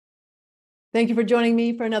Thank you for joining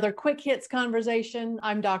me for another Quick Hits conversation.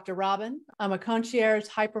 I'm Dr. Robyn. I'm a concierge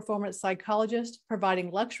high-performance psychologist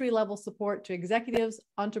providing luxury-level support to executives,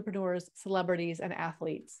 entrepreneurs, celebrities, and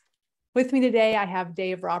athletes. With me today, I have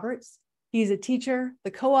Dave Roberts. He's a teacher,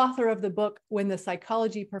 the co-author of the book, When the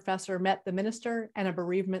Psychology Professor Met the Minister, and a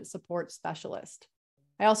bereavement support specialist.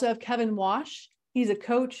 I also have Kevin Wash. He's a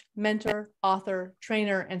coach, mentor, author,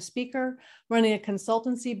 trainer, and speaker, running a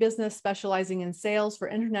consultancy business specializing in sales for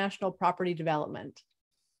international property development.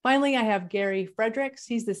 Finally, I have Gary Fredericks.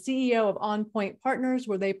 He's the CEO of On Point Partners,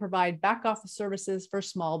 where they provide back office services for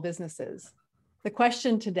small businesses. The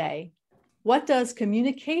question today, what does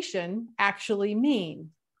communication actually mean?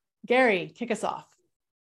 Gary, kick us off.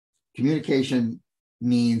 Communication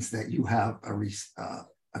means that you have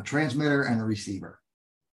a transmitter and a receiver.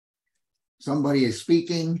 Somebody is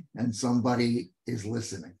speaking and somebody is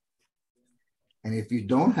listening. And if you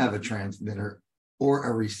don't have a transmitter or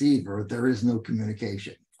a receiver, there is no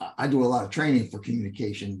communication. I do a lot of training for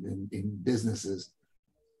communication in businesses.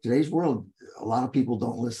 Today's world, a lot of people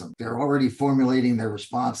don't listen. They're already formulating their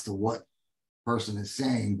response to what person is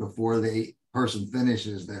saying before the person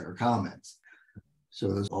finishes their comments.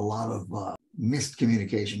 So there's a lot of missed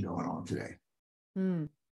communication going on today.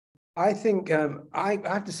 I think I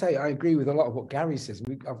have to say I agree with a lot of what Gary says.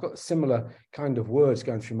 I've got similar kind of words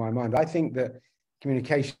going through my mind. I think that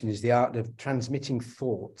communication is the art of transmitting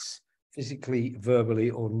thoughts physically, verbally,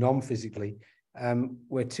 or non-physically,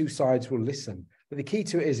 where two sides will listen. But the key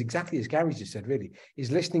to it is exactly as Gary just said, really, is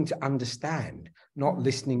listening to understand, not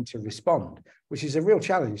listening to respond, which is a real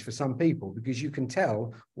challenge for some people because you can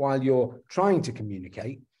tell while you're trying to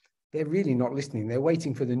communicate, they're really not listening. They're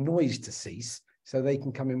waiting for the noise to cease so they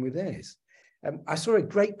can come in with theirs. I saw a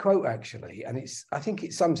great quote, actually, and I think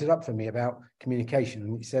it sums it up for me about communication.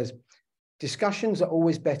 And it says, discussions are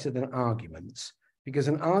always better than arguments because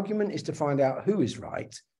an argument is to find out who is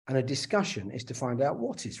right and a discussion is to find out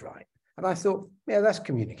what is right. And I thought, yeah, that's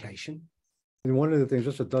communication. And one of the things,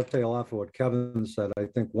 just to dovetail off of what Kevin said, I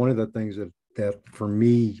think one of the things that for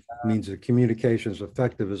me means that communication is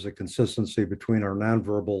effective is a consistency between our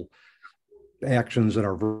nonverbal actions and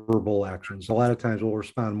our verbal actions. A lot of times we'll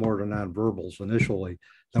respond more to nonverbals initially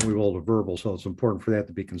than we will to verbal. So it's important for that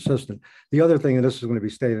to be consistent. The other thing, and this is going to be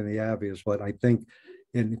stating the obvious, but I think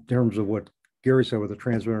in terms of what Gary said with the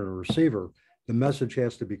transmitter and receiver, the message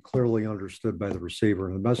has to be clearly understood by the receiver.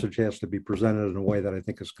 And the message has to be presented in a way that I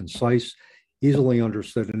think is concise, easily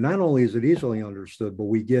understood. And not only is it easily understood, but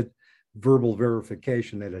we get verbal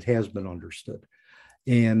verification that it has been understood.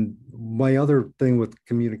 And my other thing with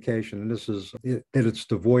communication, and this is that it's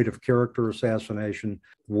devoid of character assassination,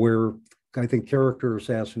 where I think character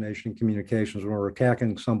assassination in communications, when we're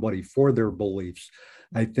attacking somebody for their beliefs,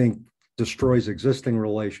 I think destroys existing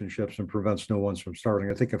relationships and prevents new ones from starting.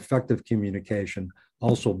 I think effective communication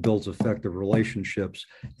also builds effective relationships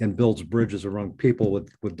and builds bridges around people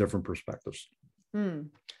with different perspectives.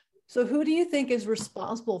 So who do you think is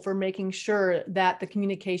responsible for making sure that the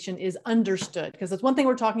communication is understood? Because that's one thing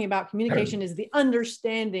we're talking about. Communication is the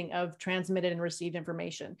understanding of transmitted and received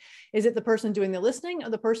information. Is it the person doing the listening or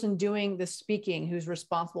the person doing the speaking who's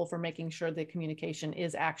responsible for making sure the communication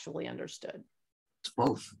is actually understood? It's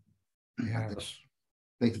both. Yes.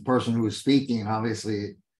 I think the person who is speaking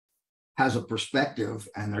obviously has a perspective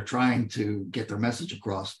and they're trying to get their message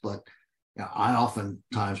across, but I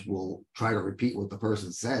oftentimes will try to repeat what the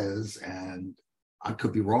person says, and I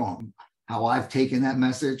could be wrong. How I've taken that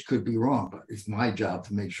message could be wrong, but it's my job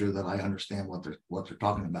to make sure that I understand what they're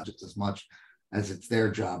talking about just as much as it's their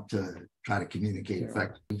job to try to communicate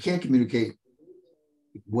effectively. You can't communicate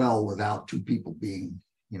well without two people being,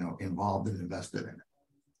 involved and invested in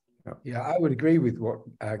it. Yeah, I would agree with what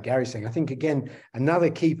Gary's saying. I think, again, another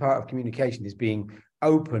key part of communication is being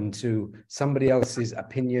open to somebody else's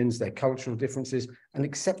opinions, their cultural differences, and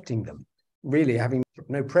accepting them, really having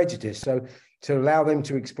no prejudice. So to allow them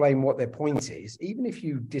to explain what their point is, even if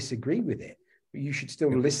you disagree with it, you should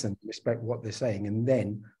still listen, respect what they're saying, and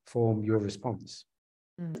then form your response.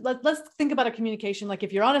 Let's think about a communication. Like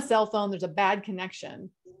if you're on a cell phone, there's a bad connection.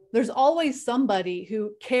 There's always somebody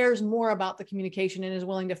who cares more about the communication and is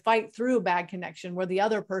willing to fight through a bad connection where the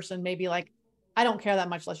other person may be like, I don't care that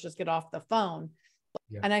much. Let's just get off the phone.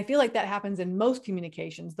 And I feel like that happens in most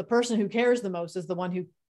communications. The person who cares the most is the one who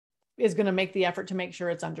is going to make the effort to make sure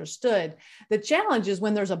it's understood. The challenge is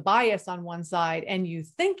when there's a bias on one side and you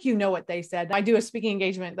think you know what they said. I do a speaking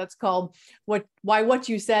engagement that's called Why What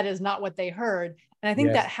You Said Is Not What They Heard. And I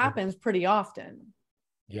think that happens pretty often.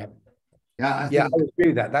 Yeah, I would agree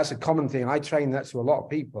with that. That's a common thing. I train that to a lot of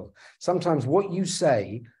people. Sometimes what you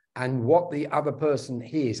say and what the other person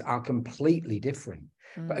hears are completely different.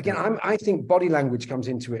 But again, I think body language comes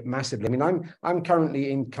into it massively. I mean, I'm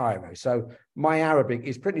currently in Cairo, so my Arabic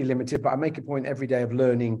is pretty limited, but I make a point every day of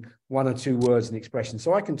learning 1 or 2 words and expressions,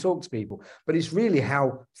 so I can talk to people. But it's really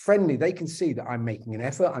how friendly they can see that I'm making an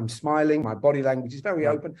effort, I'm smiling, my body language is very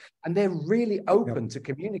open, and they're really open to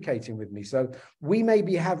communicating with me. So we may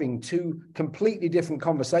be having 2 completely different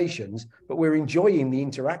conversations, but we're enjoying the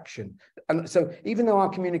interaction. And so even though our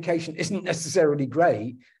communication isn't necessarily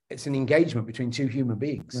great, it's an engagement between 2 human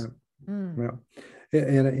beings. Yeah.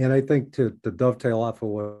 And I think to dovetail off of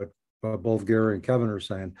what both Gary and Kevin are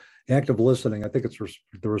saying, active listening, I think it's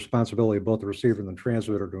the responsibility of both the receiver and the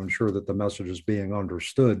transmitter to ensure that the message is being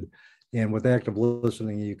understood. And with active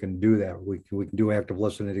listening, you can do that. We can do active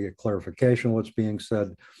listening to get clarification of what's being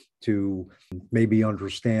said, to maybe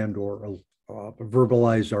understand or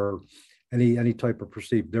verbalize any type of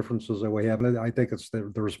perceived differences that we have. And I think it's the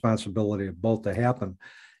responsibility of both to happen.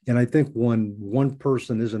 And I think when one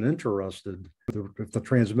person isn't interested, if the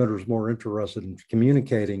transmitter is more interested in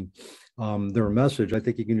communicating their message, I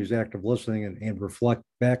think you can use active listening and reflect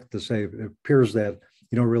back to say, it appears that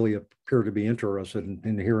you don't really appear to be interested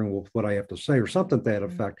in hearing what I have to say, or something to that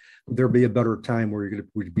effect. There'll be a better time where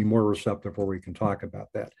we'd be more receptive, where we can talk about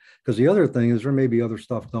that. Because the other thing is there may be other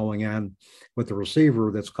stuff going on with the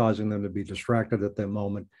receiver that's causing them to be distracted at that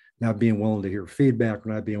moment, not being willing to hear feedback, or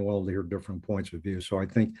not being willing to hear different points of view. So I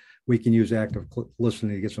think we can use active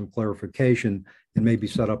listening to get some clarification and maybe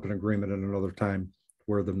set up an agreement at another time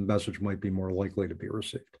where the message might be more likely to be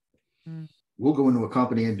received. We'll go into a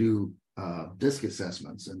company and do DISC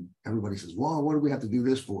assessments, and everybody says, well, what do we have to do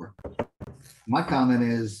this for? My comment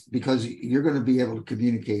is, because you're going to be able to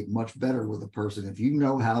communicate much better with a person if you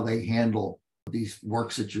know how they handle these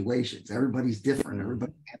work situations. Everybody's different.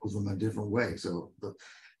 Everybody handles them a different way. So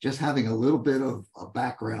just having a little bit of a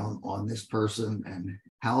background on this person and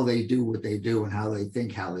how they do what they do and how they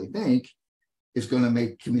think is going to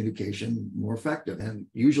make communication more effective. And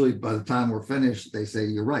usually by the time we're finished, they say,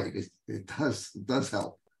 you're right. It does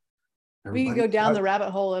help. We can go down the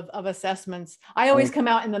rabbit hole of assessments. I always come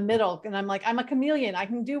out in the middle, and I'm like, I'm a chameleon. I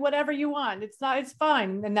can do whatever you want. It's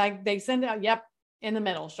fine. And they send out, yep, in the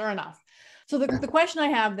middle, sure enough. So the question I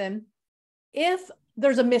have then, if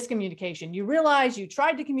there's a miscommunication, you realize you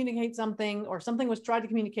tried to communicate something, or something was tried to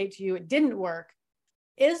communicate to you, it didn't work.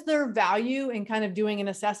 Is there value in kind of doing an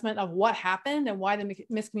assessment of what happened and why the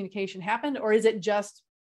miscommunication happened? Or is it just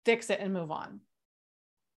fix it and move on?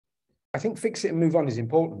 I think fix it and move on is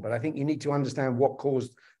important, but I think you need to understand what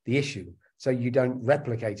caused the issue so you don't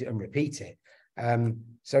replicate it and repeat it.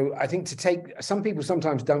 So I think some people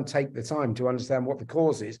sometimes don't take the time to understand what the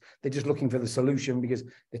cause is. They're just looking for the solution because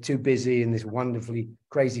they're too busy in this wonderfully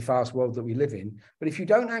crazy fast world that we live in. But if you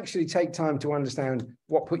don't actually take time to understand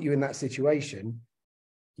what put you in that situation,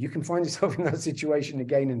 you can find yourself in that situation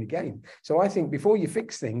again and again. So I think before you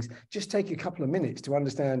fix things, just take a couple of minutes to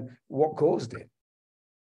understand what caused it.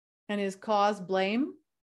 And is cause blame?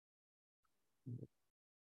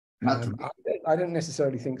 I don't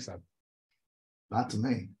necessarily think so. Not to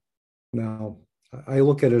me. No, I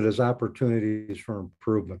look at it as opportunities for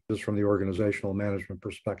improvement, just from the organizational management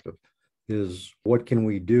perspective, is what can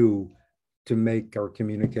we do to make our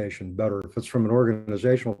communication better? If it's from an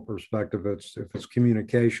organizational perspective, if it's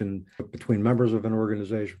communication between members of an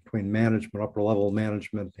organization, between management, upper level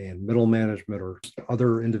management and middle management, or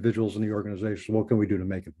other individuals in the organization, what can we do to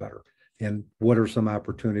make it better? And what are some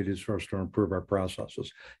opportunities for us to improve our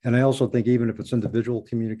processes? And I also think even if it's individual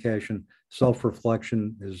communication,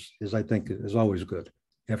 self-reflection is I think is always good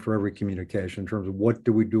after every communication, in terms of what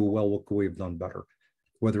do we do well, what could we have done better,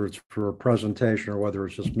 whether it's for a presentation or whether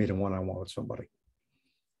it's just meeting one-on-one with somebody.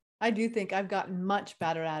 I do think I've gotten much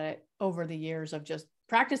better at it over the years of just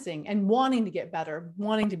practicing and wanting to get better,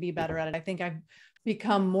 wanting to be better at it. I think I've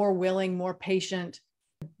become more willing, more patient.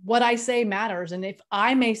 What I say matters. And if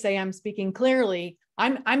I may say I'm speaking clearly,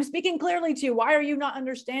 I'm speaking clearly to you. Why are you not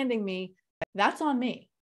understanding me? That's on me.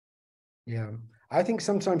 Yeah. I think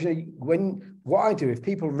sometimes what I do, if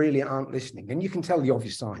people really aren't listening, and you can tell the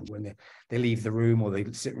obvious signs when they leave the room, or they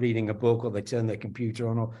sit reading a book, or they turn their computer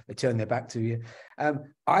on, or they turn their back to you.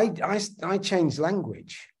 I change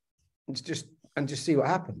language and just see what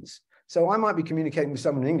happens. So I might be communicating with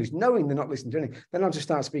someone in English, knowing they're not listening to anything. Then I'll just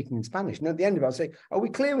start speaking in Spanish. And at the end of it, I'll say, are we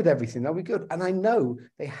clear with everything? Are we good? And I know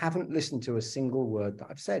they haven't listened to a single word that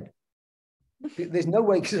I've said. There's no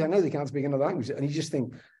way, because I know they can't speak another language. And you just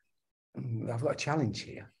think, I've got a challenge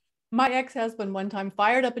here. My ex-husband one time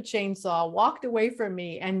fired up a chainsaw, walked away from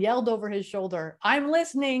me, and yelled over his shoulder, "I'm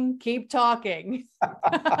listening, keep talking."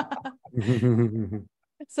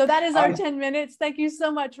 So that is our 10 minutes. Thank you so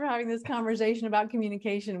much for having this conversation about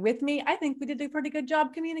communication with me. I think we did a pretty good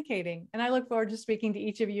job communicating, and I look forward to speaking to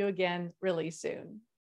each of you again really soon.